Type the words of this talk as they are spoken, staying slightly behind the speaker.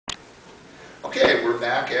we're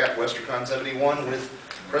back at Westercon 71 with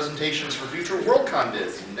presentations for future Worldcon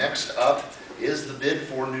bids. Next up is the bid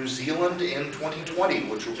for New Zealand in 2020,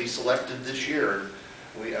 which will be selected this year.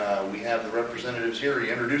 We have the representatives here. You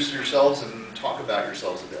introduce yourselves and talk about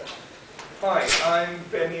yourselves a bit. Hi, I'm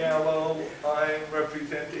Ben Yallow. I'm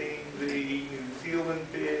representing the New Zealand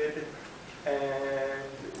bid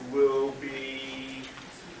and will be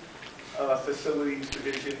facilities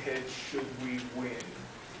division head should we win.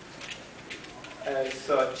 As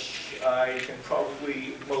such, I can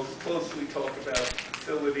probably most closely talk about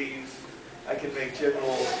facilities. I can make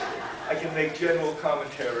general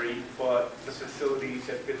commentary, but the facilities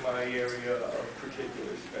have been my area of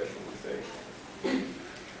particular specialization.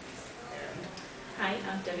 Hi,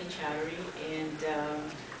 I'm Debbie Chowdhury, and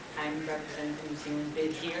I'm representing the New Zealand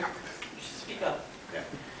bid here. You should speak up. Yeah.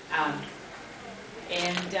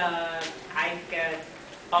 I've got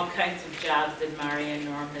all kinds of jobs that Maria and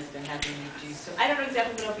Norm has been having me do. So I don't know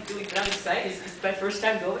exactly what I'll be doing, but I'm excited. It's my first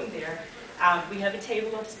time going there. We have a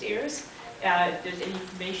table upstairs. If there's any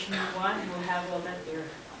information you want, we'll have all that there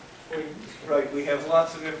for you. Right, we have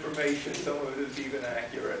lots of information. Some of it is even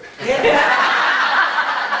accurate.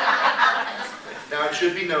 Now, it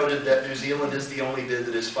should be noted that New Zealand is the only bid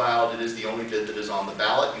that is filed. It is the only bid that is on the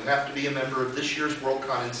ballot. You have to be a member of this year's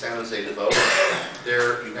Worldcon in San Jose to vote.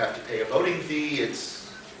 There, you have to pay a voting fee. It's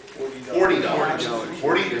 $40.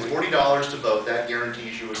 $40 to vote. That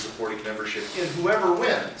guarantees you a supporting membership in whoever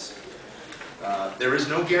wins. There is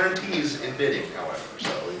no guarantees in bidding, however.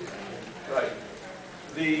 So, right.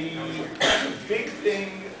 The big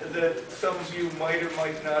thing that some of you might or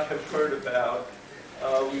might not have heard about,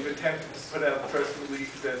 we've attempted to put out press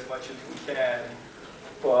releases as much as we can,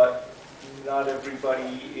 but not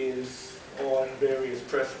everybody is on various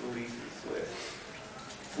press releases lists.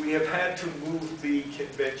 We have had to move the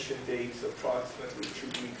convention dates approximately 2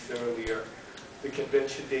 weeks earlier. The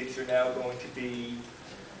convention dates are now going to be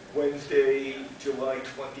Wednesday, July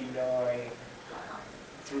 29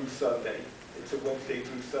 through Sunday. It's a Wednesday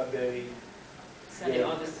through Sunday. Sunday, yeah.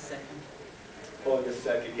 August 2nd. August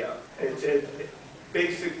 2nd, yeah.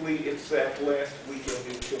 Basically, it's that last weekend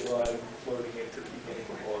in July, floating into the beginning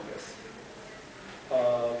of August.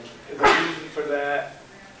 The reason for that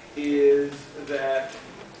is that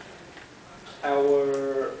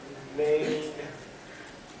our main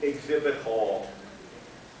exhibit hall,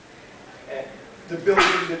 the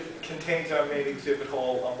building that contains our main exhibit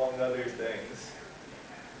hall, among other things,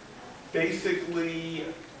 basically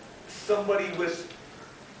somebody with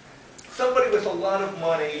a lot of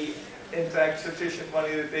money, in fact sufficient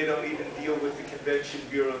money that they don't even deal with the convention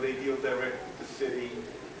bureau, they deal directly with the city,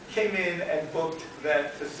 came in and booked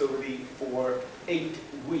that facility for 8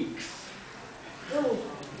 weeks.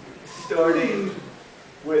 Starting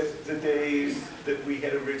with the days that we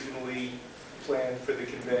had originally planned for the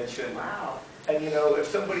convention. Wow. And you know, if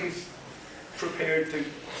somebody's prepared to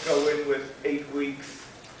go in with 8 weeks,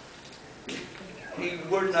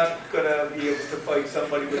 we're not going to be able to fight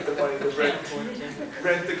somebody with the money to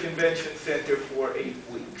rent the convention center for 8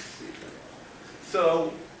 weeks.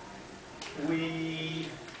 So we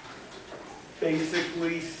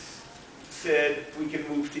basically said we can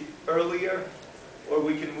move to earlier or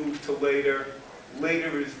we can move to later.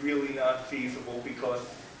 Later is really not feasible because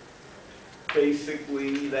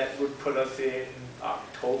basically that would put us in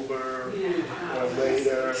October or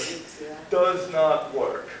later. Does not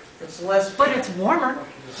work. It's less, but it's warmer.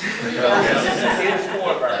 It's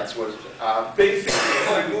warmer. that's what. Basically,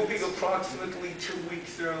 by moving approximately 2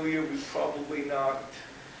 weeks earlier, we probably knocked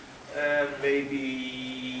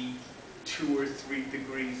maybe 2 or 3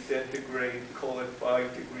 degrees centigrade, call it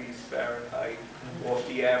 5 degrees Fahrenheit, off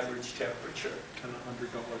the average temperature.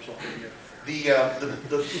 $100 off a year.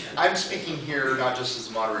 I'm speaking here not just as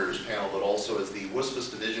the moderator's panel, but also as the WSPA's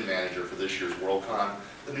division manager for this year's Worldcon.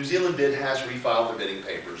 The New Zealand bid has refiled their bidding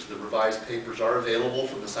papers. The revised papers are available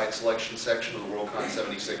from the site selection section of the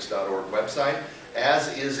worldcon76.org website,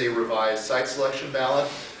 as is a revised site selection ballot.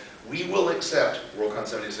 We will accept, Worldcon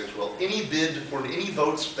 76 will, any bid for any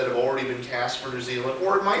votes that have already been cast for New Zealand,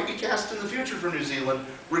 or it might be cast in the future for New Zealand,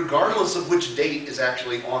 regardless of which date is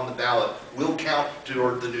actually on the ballot, will count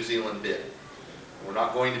toward the New Zealand bid. We're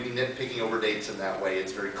not going to be nitpicking over dates in that way.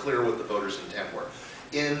 It's very clear what the voters' intent were.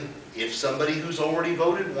 If somebody who's already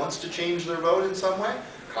voted wants to change their vote in some way,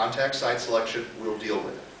 contact site selection, we'll deal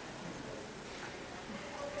with it.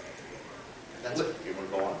 And that's it. You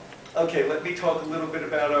want to go on? Okay, let me talk a little bit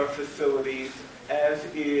about our facilities. As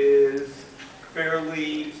is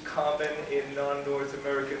fairly common in non-North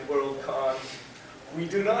American Worldcons, we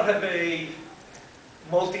do not have a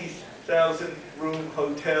multi-thousand room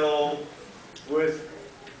hotel with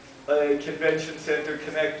a a convention center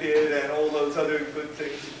connected and all those other good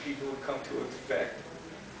things that people have come to expect.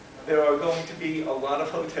 There are going to be a lot of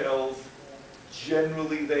hotels.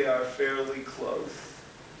 Generally, they are fairly close.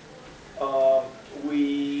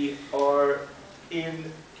 We are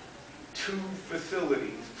in 2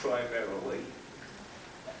 facilities primarily,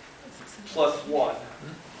 plus 1.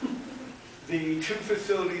 The 2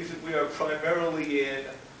 facilities that we are primarily in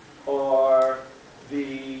are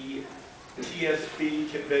the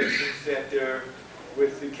TSB Convention Center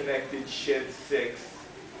with the connected Shed 6,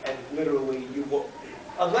 and literally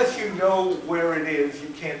unless you know where it is, you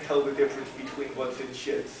can't tell the difference between what's in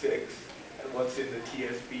Shed 6 and what's in the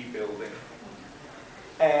TSB building.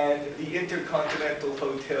 And the Intercontinental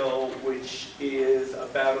Hotel, which is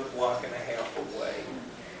about a block and a half away.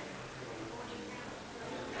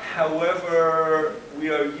 However, we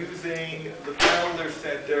are using the Fowler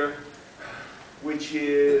Center, which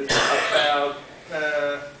is about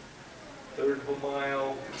a third of a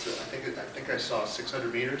mile. I think I saw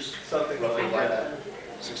 600 meters. Something roughly like like that.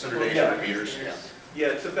 600, 800 meters. Yeah. Yeah,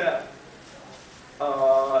 it's about,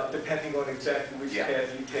 depending on exactly which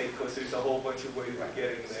path you take, because there's a whole bunch of ways of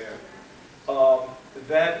getting there.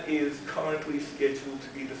 That is currently scheduled to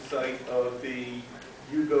be the site of the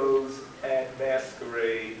Yugos and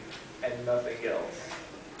Masquerade and nothing else.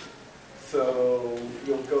 So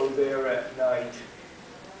you'll go there at night,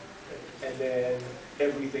 and then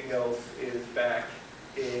everything else is back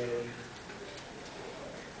in,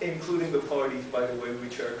 including the parties, by the way,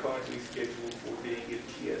 which are currently scheduled for being in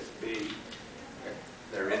TSB.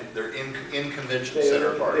 They're in convention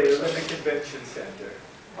center parties. They're in the convention center.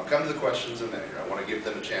 I'll come to the questions in a minute. I want to give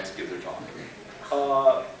them a chance to give their talk.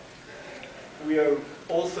 We are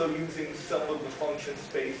also using some of the function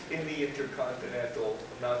space in the Intercontinental,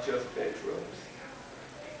 not just bedrooms.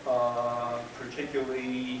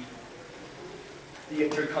 Particularly, the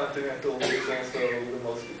Intercontinental is also the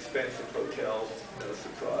most expensive hotel, no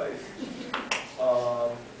surprise.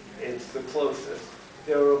 It's the closest.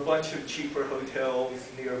 There are a bunch of cheaper hotels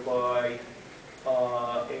nearby,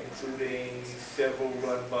 including several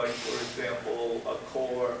run by, for example,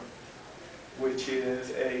 Accor, which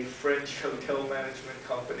is a French hotel management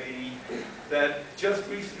company that just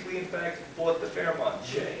recently, in fact, bought the Fairmont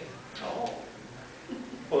chain.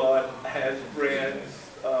 But has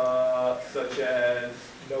brands such as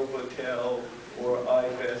Novotel or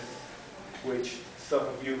Ibis, which some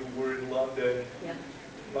of you who were in London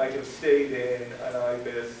might have stayed in an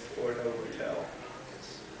Ibis or Novotel.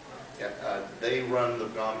 Yeah, they run the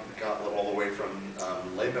gauntlet all the way from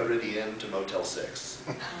Le Meridien to Motel 6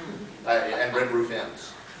 and Red Roof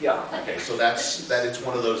Inns. Yeah. Okay, so it's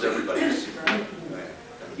one of those everybody's.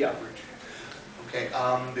 Yeah. Okay,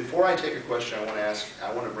 before I take a question,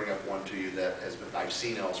 I want to bring up one to you that I've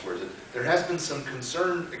seen elsewhere. There has been some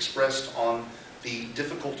concern expressed on the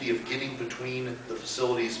difficulty of getting between the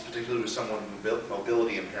facilities, particularly with someone with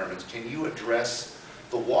mobility impairments. Can you address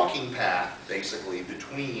the walking path, basically,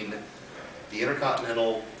 between the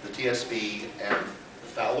Intercontinental, the TSB, and the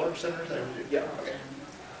Fowler Center? Yeah.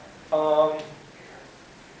 Okay.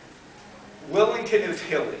 Wellington is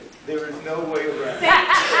hilly. There is no way around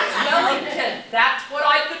it. Wellington, that's what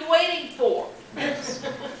I've been waiting for.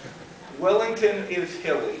 Wellington is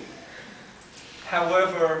hilly.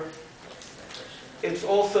 However, it's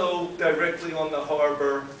also directly on the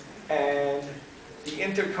harbor, and the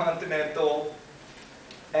Intercontinental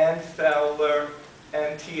and Fowler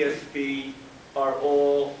and TSB are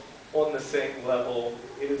all on the same level.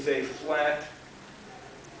 It is a flat,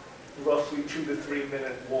 roughly 2 to 3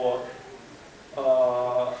 minute walk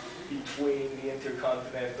between the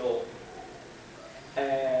Intercontinental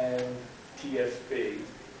and TSB.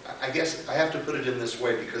 I guess I have to put it in this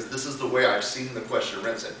way because this is the way I've seen the question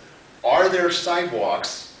written. Are there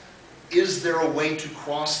sidewalks? Is there a way to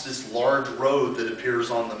cross this large road that appears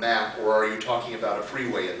on the map, or are you talking about a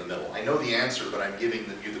freeway in the middle? I know the answer, but I'm giving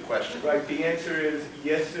you the question. Right, the answer is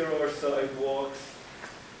yes, there are sidewalks,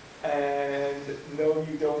 and no,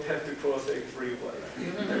 you don't have to cross a freeway.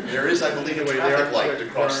 There is, I believe, a traffic light to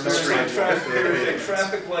cross the street. There is a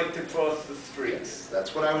traffic light to cross the street. Yes,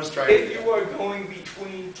 that's what I was trying to If get. you are going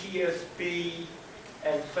between TSB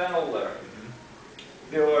and Fowler,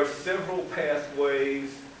 there are several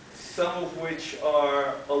pathways, some of which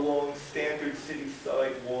are along standard city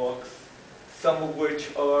sidewalks, some of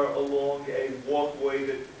which are along a walkway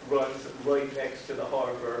that runs right next to the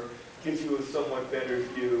harbor, gives you a somewhat better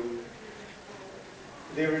view.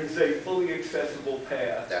 There is a fully accessible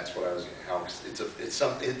path. That's what I was.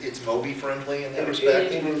 It's Moby friendly in that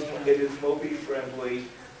respect. It is Moby friendly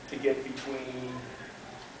to get between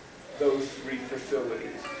those 3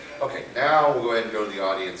 facilities. Okay, now we'll go ahead and go to the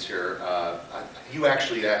audience here. You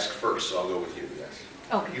actually asked first, so I'll go with you, yes.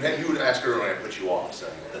 Okay. You would ask earlier, I put you off, so.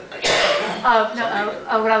 What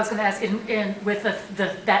I was going to ask, with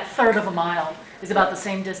that third of a mile, is about the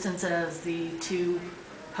same distance as the two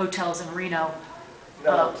hotels in Reno?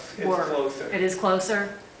 No, it's were. closer. It is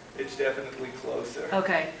closer? It's definitely closer.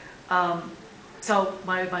 Okay. So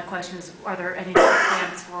my question is, are there any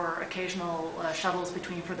plans for occasional shuttles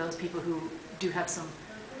for those people who do have some,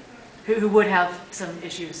 who would have some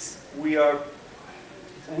issues? We are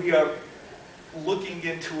looking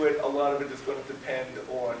into it. A lot of it is going to depend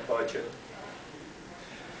on budget.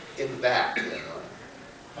 In the back.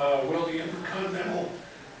 Will the Intercontinental,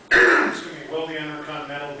 excuse me, will the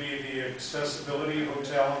Intercontinental be the accessibility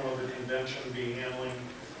hotel, and will the convention be handling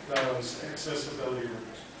those accessibility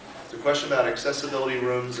rooms? The question about accessibility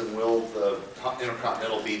rooms and will the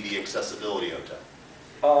Intercontinental be the accessibility hotel?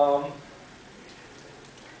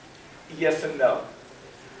 Yes and no.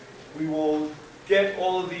 We will get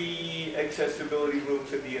all the accessibility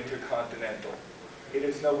rooms in the Intercontinental. It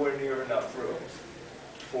is nowhere near enough rooms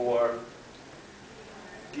for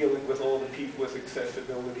dealing with all the people with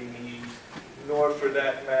accessibility needs, nor for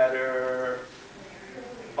that matter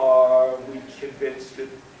are we convinced that,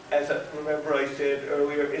 remember I said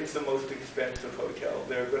earlier, it's the most expensive hotel.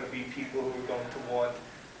 There are going to be people who are going to want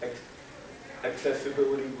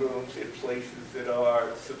accessibility rooms in places that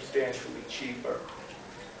are substantially cheaper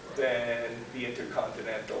than the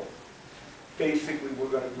Intercontinental. Basically, we're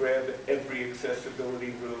going to grab every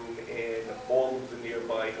accessibility room in all of the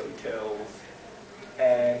nearby hotels,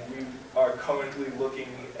 and we are currently looking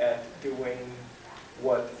at doing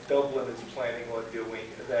what Dublin is planning on doing,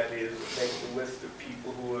 that is make a list of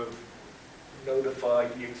people who have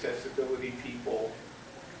notified the accessibility people,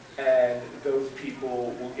 and those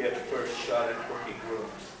people will get first shot at booking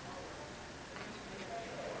rooms.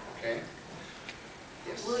 Okay.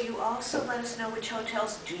 Yes. Will you also let us know which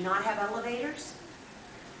hotels do not have elevators?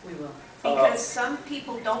 We will. Because some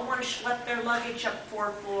people don't want to schlep their luggage up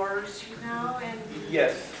 4 floors, you know, and...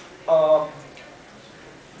 Yes.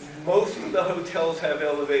 Most of the hotels have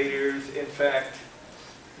elevators. In fact,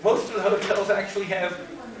 most of the hotels actually have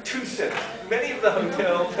 2 sets. Many of the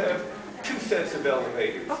hotels have 2 sets of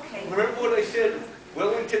elevators. Okay. Remember what I said?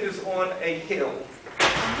 Wellington is on a hill.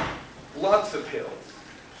 Lots of hills.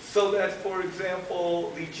 So that, for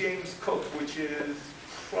example, the James Cook, which is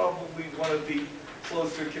probably one of the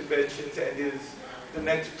closer conventions and is the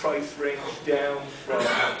next price range down from,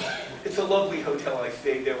 it's a lovely hotel. I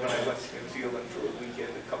stayed there when I went to New Zealand for a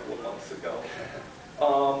weekend a couple of months ago.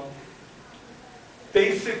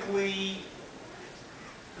 Basically,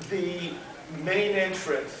 the main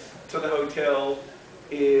entrance to the hotel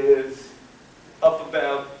is up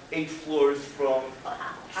about 8 floors from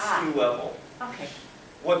sea level. Okay.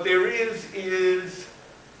 What there is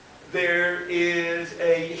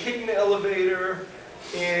a hidden elevator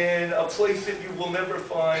in a place that you will never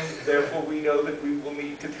find, therefore we know that we will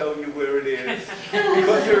need to tell you where it is.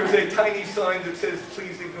 Because there is a tiny sign that says,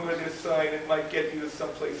 please ignore this sign, it might get you to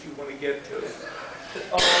someplace you want to get to.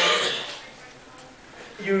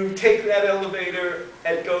 You take that elevator,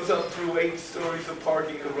 it goes up through 8 stories of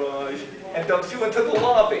parking garage and dumps you into the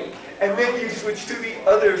lobby. And then you switch to the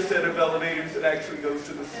other set of elevators that actually goes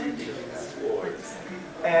to the sleeping floors.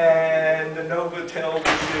 And the Novotel,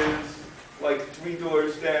 which is like 3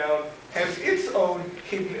 doors down, has its own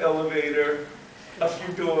hidden elevator a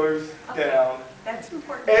few doors down. That's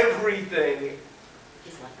important. Everything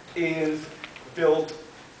is built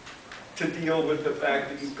to deal with the fact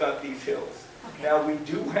that you've got these hills. Okay. Now, we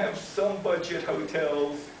do have some budget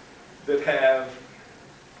hotels that have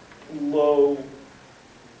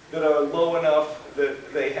that are low enough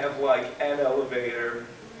that they have like an elevator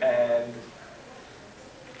and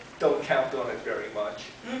don't count on it very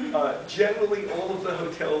much. Generally, all of the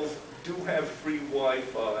hotels do have free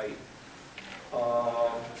Wi-Fi,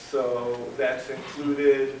 so that's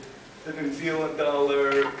included. The New Zealand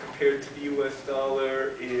dollar compared to the US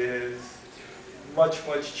dollar is much,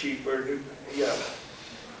 much cheaper. Yeah.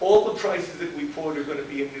 All the prices that we quote are going to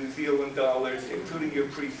be in New Zealand dollars, including your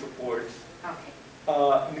pre-supports. Okay.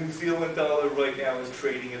 New Zealand dollar right now is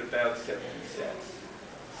trading at about 70 cents.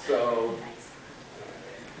 So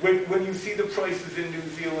when you see the prices in New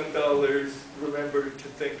Zealand dollars, remember to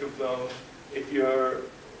think of them, if you're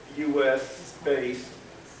US based,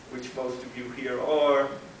 which most of you here are,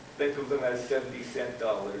 think of them as 70-cent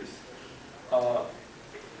dollars.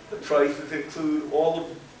 The prices include all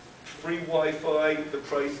of free Wi-Fi. The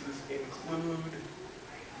prices include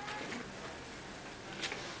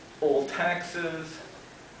all taxes.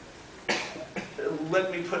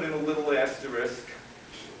 Let me put in a little asterisk.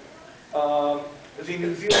 The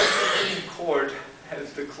New Zealand Supreme Court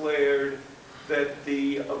has declared that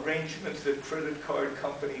the arrangements that credit card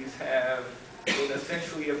companies have in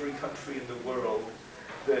essentially every country in the world,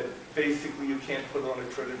 that basically you can't put on a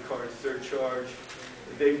credit card surcharge,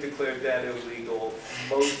 they've declared that illegal.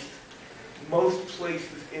 Most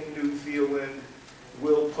places in New Zealand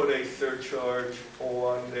will put a surcharge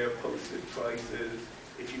on their posted prices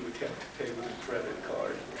if you attempt to pay with a credit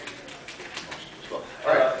card.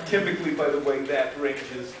 Typically, by the way, that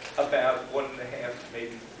ranges about 1.5%,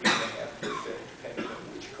 maybe 3.5%, depending on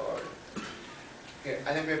which card. Okay,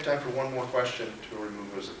 I think we have time for one more question to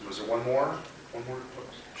remove. Was there one more? One more?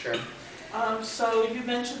 Sharon? So you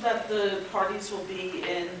mentioned that the parties will be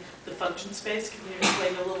in the function space. Can you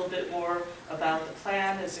explain a little bit more about the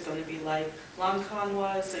plan? Is it going to be like Longcon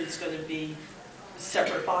was? Is it going to be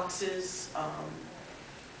separate boxes?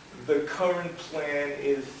 The current plan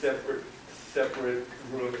is separate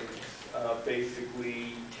rooms.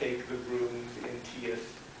 Basically, take the rooms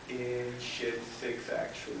in shed 6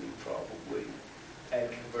 actually probably, and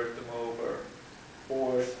convert them over,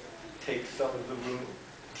 or take some of the room.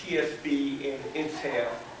 TSB in its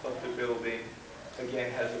half of the building,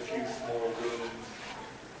 again, has a few small rooms,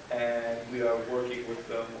 and we are working with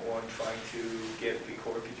them on trying to get the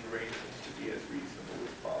corkage arrangements to be as reasonable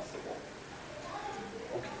as possible.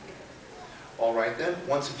 Okay. All right then.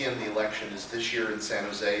 Once again, the election is this year in San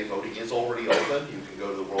Jose. Voting is already open. You can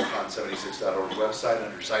go to the Worldcon76.org website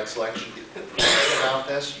under site selection, get information about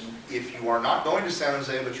this. If you are not going to San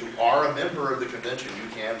Jose, but you are a member of the convention, you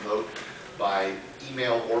can vote by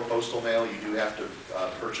email or postal mail. You do have to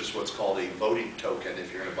purchase what's called a voting token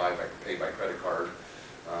if you're going to pay by credit card.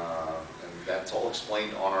 And that's all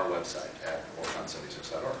explained on our website at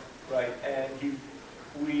Worldcon76.org. Right, and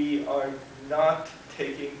we are not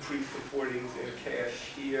taking pre-supportings in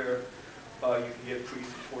cash here. You can get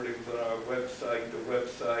pre-supportings on our website. The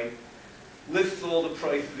website lists all the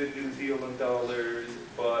prices in New Zealand dollars,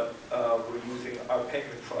 but we're using our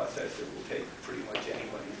payment processor. Will take pretty much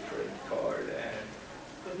anybody's credit card, and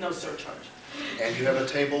With no surcharge. And you have a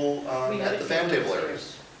table at the fan table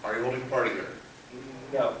areas. Are you holding a party there?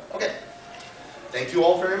 no. Okay. Thank you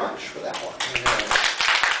all very much for that one.